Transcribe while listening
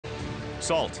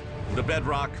Salt, the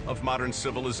bedrock of modern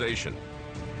civilization,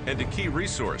 and a key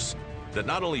resource that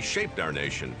not only shaped our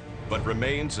nation, but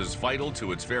remains as vital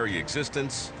to its very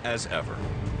existence as ever.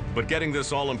 But getting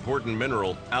this all-important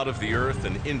mineral out of the earth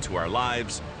and into our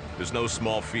lives is no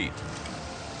small feat.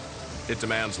 It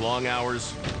demands long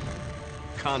hours,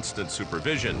 constant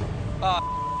supervision,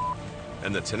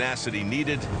 and the tenacity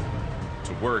needed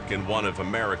to work in one of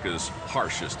America's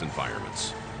harshest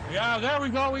environments. Yeah, there we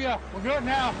go. We're good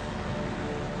now.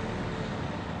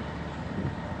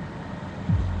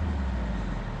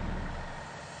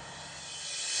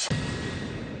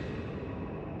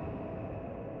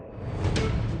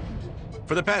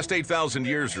 For the past 8,000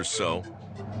 years or so,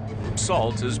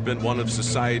 salt has been one of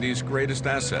society's greatest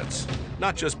assets,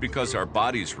 not just because our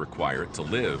bodies require it to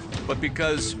live, but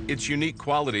because its unique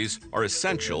qualities are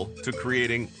essential to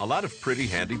creating a lot of pretty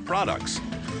handy products,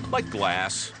 like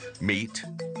glass, meat,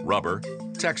 rubber,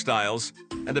 textiles,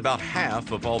 and about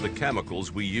half of all the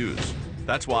chemicals we use.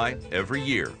 That's why every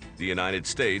year, the United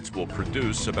States will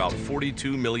produce about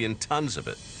 42 million tons of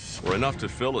it, or enough to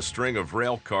fill a string of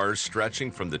rail cars stretching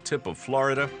from the tip of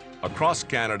Florida, across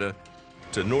Canada,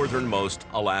 to northernmost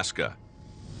Alaska.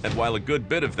 And while a good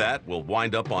bit of that will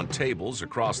wind up on tables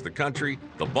across the country,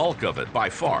 the bulk of it, by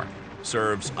far,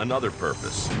 serves another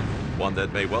purpose, one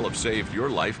that may well have saved your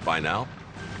life by now: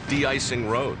 de-icing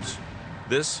roads.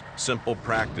 This simple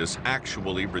practice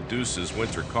actually reduces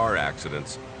winter car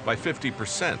accidents by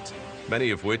 50%,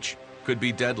 many of which could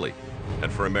be deadly.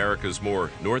 And for America's more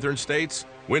northern states,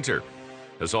 winter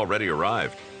has already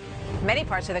arrived. Many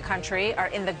parts of the country are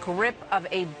in the grip of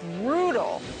a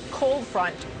brutal cold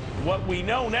front. What we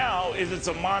know now is it's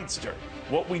a monster.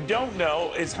 What we don't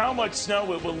know is how much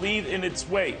snow it will leave in its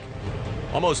wake.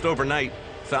 Almost overnight,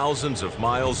 thousands of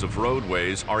miles of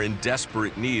roadways are in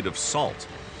desperate need of salt,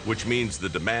 which means the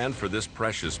demand for this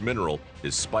precious mineral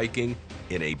is spiking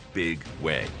in a big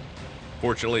way.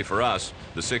 Fortunately for us,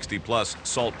 the 60-plus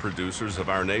salt producers of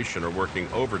our nation are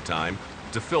working overtime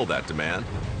to fill that demand,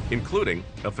 including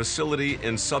a facility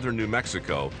in southern New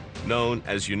Mexico known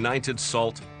as United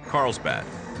Salt Carlsbad.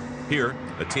 Here,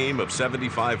 a team of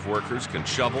 75 workers can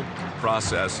shovel,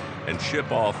 process, and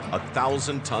ship off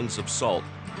 1,000 tons of salt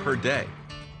per day.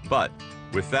 But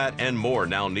with that and more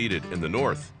now needed in the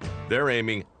north, they're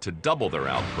aiming to double their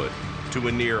output to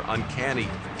a near uncanny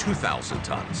 2,000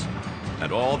 tons.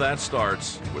 And all that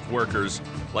starts with workers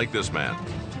like this man,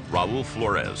 Rowe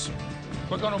Flores.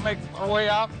 We're going to make our way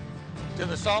out to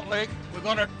the Salt Lake. We're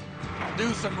going to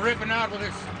do some ripping out with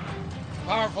this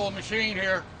powerful machine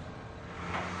here.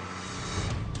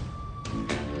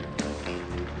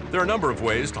 There are a number of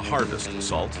ways to harvest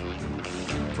salt,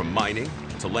 from mining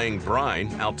to laying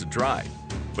brine out to dry.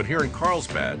 But here in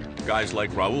Carlsbad, guys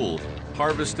like Raul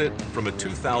harvest it from a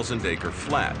 2,000-acre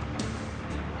flat,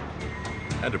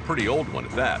 and a pretty old one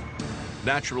at that.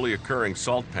 Naturally occurring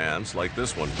salt pans like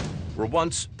this one were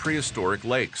once prehistoric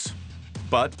lakes.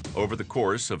 But over the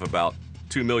course of about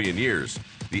 2 million years,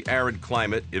 the arid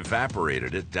climate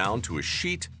evaporated it down to a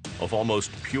sheet of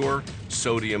almost pure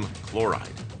sodium chloride,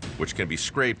 which can be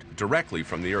scraped directly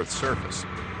from the Earth's surface.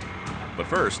 But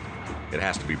first, it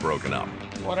has to be broken up.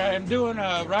 What I am doing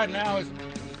right now is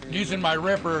using my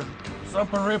ripper.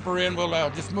 Sump a ripper in, we'll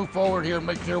just move forward here and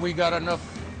make sure we got enough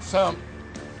sump.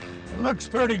 It looks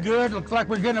pretty good. Looks like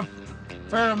we're getting a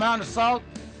fair amount of salt.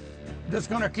 Just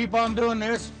gonna keep on doing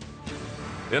this.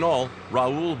 In all,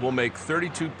 Raul will make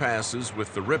 32 passes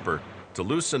with the ripper to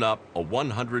loosen up a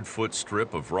 100-foot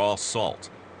strip of raw salt.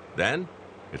 Then,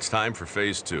 it's time for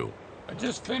phase 2. I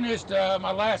just finished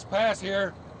my last pass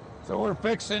here, so we're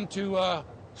fixing to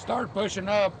start pushing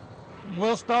up.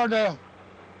 We'll start the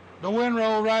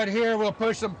windrow right here. We'll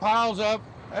push some piles up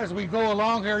as we go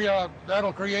along here.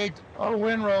 That'll create our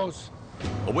windrows.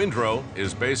 A windrow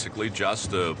is basically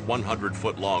just a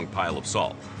 100-foot-long pile of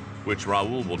salt, which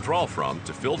Raul will draw from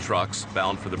to fill trucks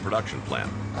bound for the production plant.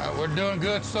 We're doing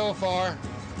good so far.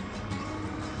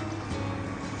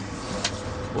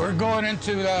 We're going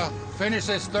into finish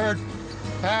this third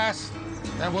pass,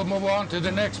 then we'll move on to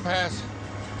the next pass.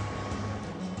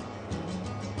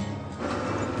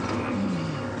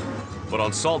 But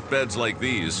on salt beds like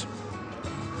these,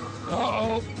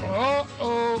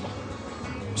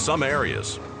 some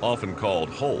areas, often called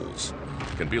holes,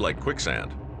 can be like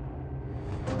quicksand.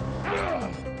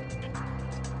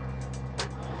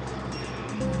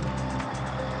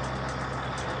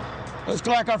 Looks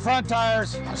like our front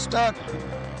tires are stuck.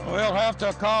 We'll have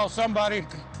to call somebody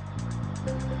to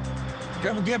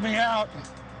come get me out.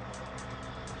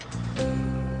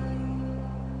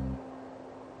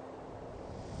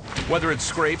 Whether it's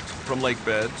scraped from lake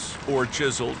beds, or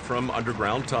chiseled from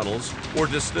underground tunnels, or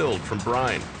distilled from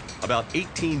brine, about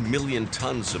 18 million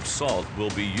tons of salt will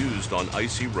be used on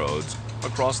icy roads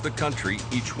across the country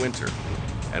each winter.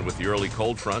 And with the early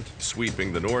cold front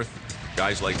sweeping the north,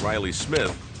 guys like Riley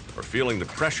Smith are feeling the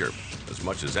pressure as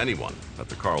much as anyone at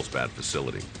the Carlsbad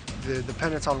facility. The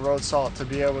dependence on road salt to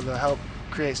be able to help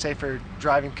create safer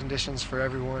driving conditions for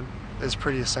everyone is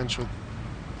pretty essential.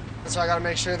 So I got to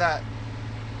make sure that,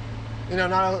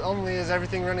 not only is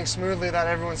everything running smoothly, that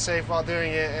everyone's safe while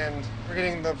doing it, and we're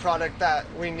getting the product that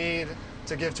we need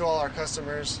to give to all our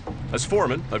customers. As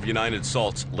foreman of United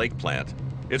Salt's lake plant,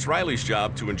 it's Riley's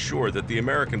job to ensure that the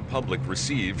American public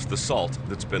receives the salt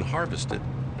that's been harvested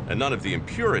and none of the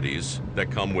impurities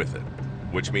that come with it,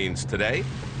 which means today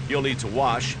you'll need to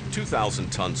wash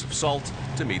 2,000 tons of salt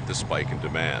to meet the spike in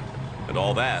demand. And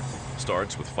all that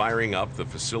starts with firing up the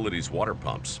facility's water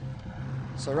pumps.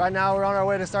 So right now we're on our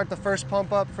way to start the first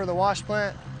pump up for the wash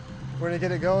plant. We're gonna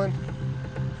get it going.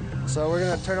 So we're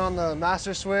gonna turn on the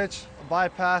master switch, a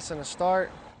bypass, and a start.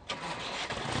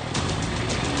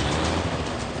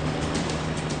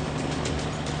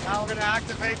 Now we're gonna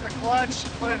activate the clutch,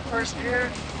 put it in first gear.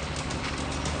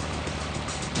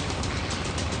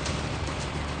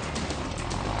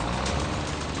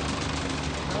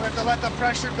 Now we have to let the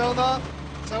pressure build up.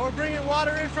 So we're bringing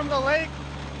water in from the lake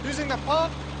using the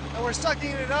pump, and we're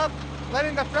sucking it up,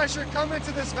 letting the pressure come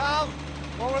into this valve.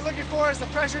 What we're looking for is the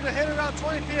pressure to hit around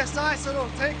 20 psi so it'll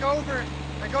take over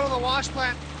and go to the wash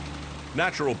plant.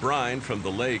 Natural brine from the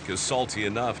lake is salty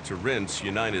enough to rinse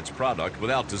United's product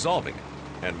without dissolving it.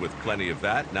 And with plenty of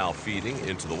that now feeding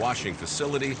into the washing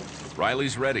facility,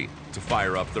 Riley's ready to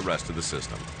fire up the rest of the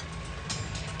system.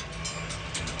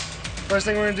 First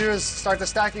thing we're gonna do is start the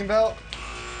stacking belt.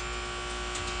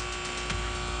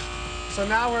 So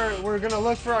now we're gonna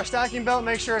look for our stacking belt,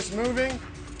 make sure it's moving.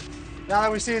 Now that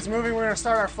we see it's moving, we're gonna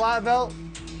start our flat belt.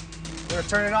 We're gonna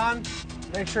turn it on,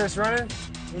 make sure it's running.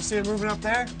 We see it moving up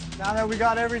there. Now that we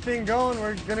got everything going,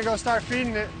 we're gonna go start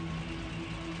feeding it.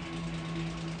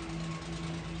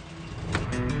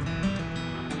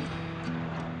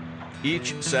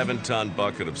 Each 7-ton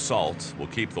bucket of salt will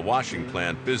keep the washing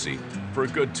plant busy for a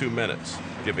good 2 minutes,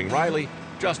 giving Riley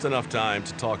just enough time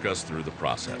to talk us through the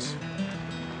process.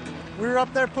 We were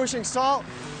up there pushing salt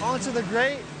onto the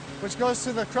grate, which goes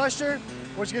to the crusher,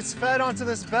 which gets fed onto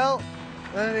this belt,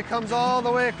 and then it comes all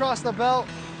the way across the belt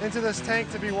into this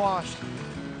tank to be washed.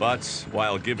 But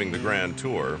while giving the grand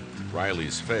tour,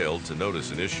 Riley's failed to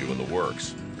notice an issue in the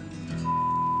works.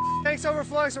 Tank's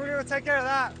overflowing, so we're gonna take care of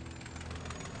that.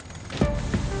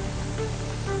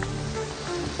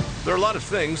 There are a lot of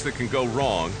things that can go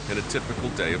wrong in a typical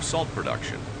day of salt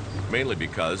production, mainly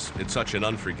because it's such an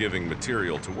unforgiving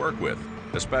material to work with,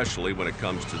 especially when it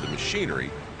comes to the machinery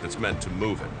that's meant to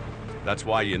move it. That's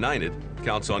why United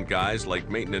counts on guys like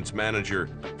maintenance manager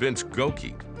Vince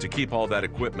Goki to keep all that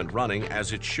equipment running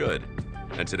as it should.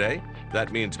 And today,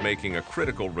 that means making a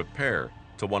critical repair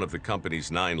to one of the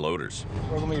company's 9 loaders.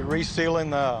 We're going to be resealing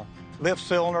the lift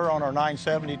cylinder on our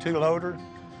 972 loader.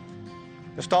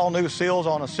 Install new seals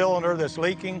on a cylinder that's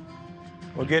leaking.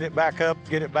 We'll get it back up,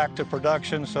 get it back to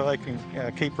production so they can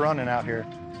keep running out here.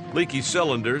 Leaky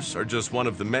cylinders are just one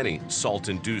of the many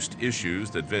salt-induced issues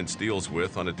that Vince deals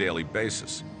with on a daily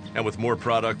basis. And with more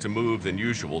product to move than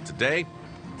usual today,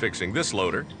 fixing this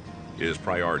loader is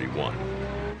priority 1.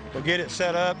 We'll get it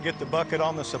set up, get the bucket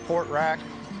on the support rack,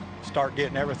 start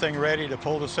getting everything ready to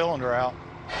pull the cylinder out.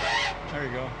 There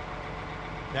you go.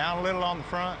 Down a little on the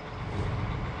front.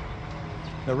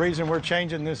 The reason we're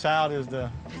changing this out is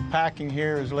the packing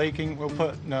here is leaking. We'll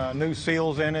put new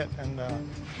seals in it and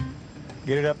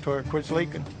get it up to where it quits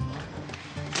leaking.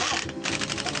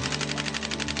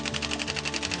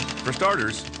 For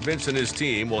starters, Vince and his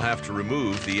team will have to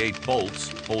remove the 8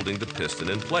 bolts holding the piston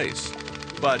in place.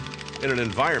 But in an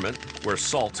environment where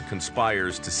salt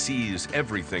conspires to seize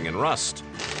everything and rust,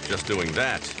 just doing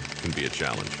that can be a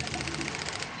challenge.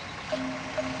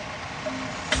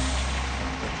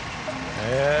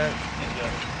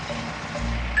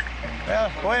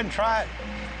 Well, go ahead and try it.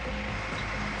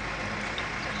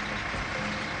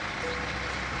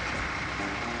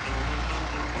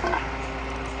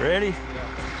 Ready?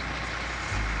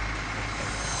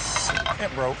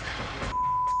 It broke.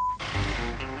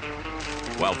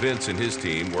 While Vince and his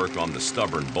team work on the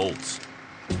stubborn bolts.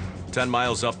 10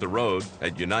 miles up the road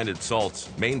at United Salt's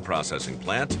main processing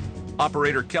plant,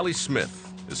 operator Kelly Smith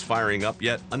is firing up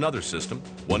yet another system,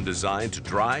 one designed to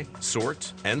dry,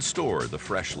 sort, and store the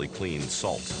freshly cleaned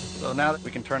salt. So now that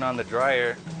we can turn on the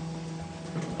dryer.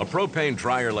 A propane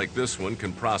dryer like this one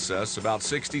can process about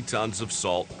 60 tons of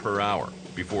salt per hour.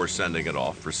 before sending it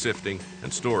off for sifting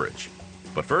and storage.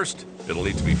 But first, it'll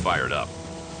need to be fired up.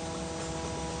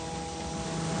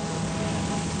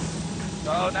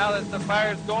 So now that the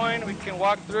fire's going, we can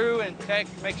walk through and check,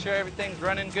 make sure everything's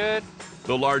running good.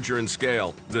 Though larger in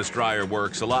scale, this dryer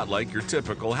works a lot like your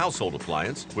typical household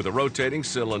appliance, with a rotating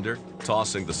cylinder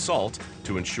tossing the salt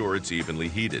to ensure it's evenly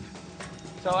heated.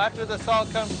 So after the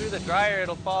salt comes through the dryer,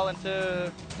 it'll fall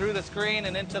through the screen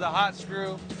and into the hot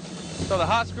screw. So the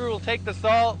hot screw will take the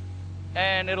salt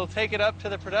and it'll take it up to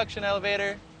the production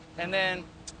elevator, and then,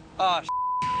 so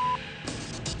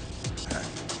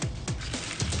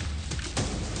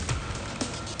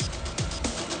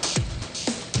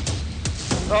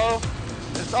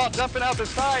it's all dumping out the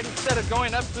side instead of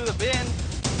going up through the bin.